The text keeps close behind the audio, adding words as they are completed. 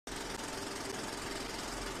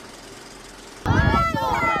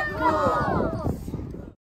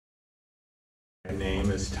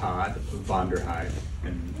Todd Vonderheide.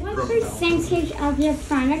 What percentage of your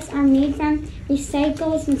products are made from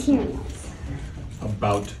recycled materials?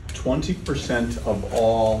 About 20% of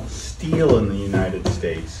all steel in the United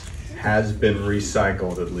States has been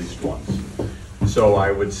recycled at least once. So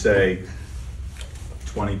I would say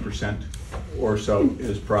 20% or so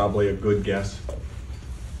is probably a good guess.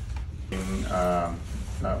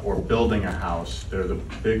 Or building a house, they're the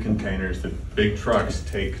big containers that big trucks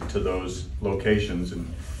take to those locations,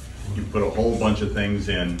 and you put a whole bunch of things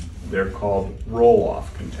in. They're called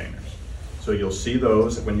roll-off containers. So you'll see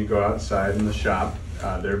those when you go outside in the shop.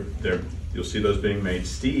 You'll see those being made.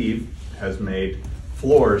 Steve has made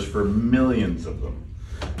floors for millions of them.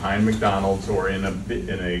 Behind McDonald's or in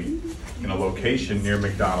a location near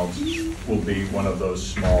McDonald's will be one of those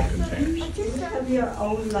small containers. Do you have your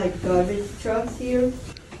own garbage trucks here?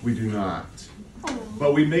 We do not.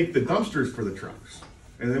 But we make the dumpsters for the trucks.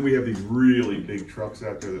 And then we have these really big trucks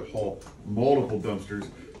out there that haul multiple dumpsters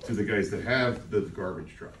to the guys that have the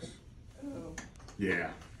garbage trucks. Oh. Yeah.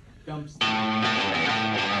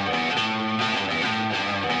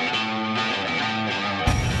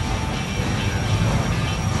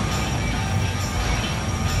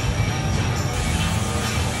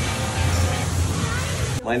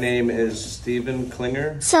 My name is Stephen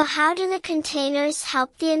Klinger. So how do the containers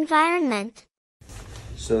help the environment?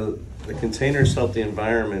 So the containers help the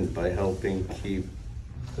environment by helping keep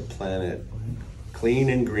the planet clean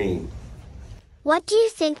and green. What do you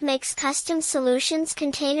think makes Custom Solutions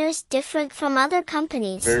containers different from other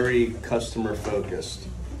companies? Very customer focused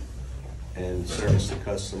and service the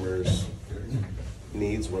customers'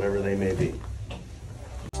 needs, whatever they may be.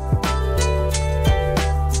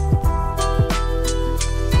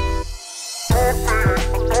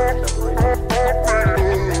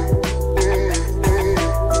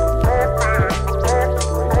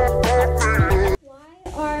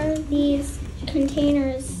 Why are these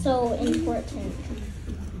containers so important?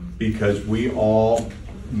 Because we all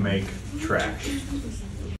make trash.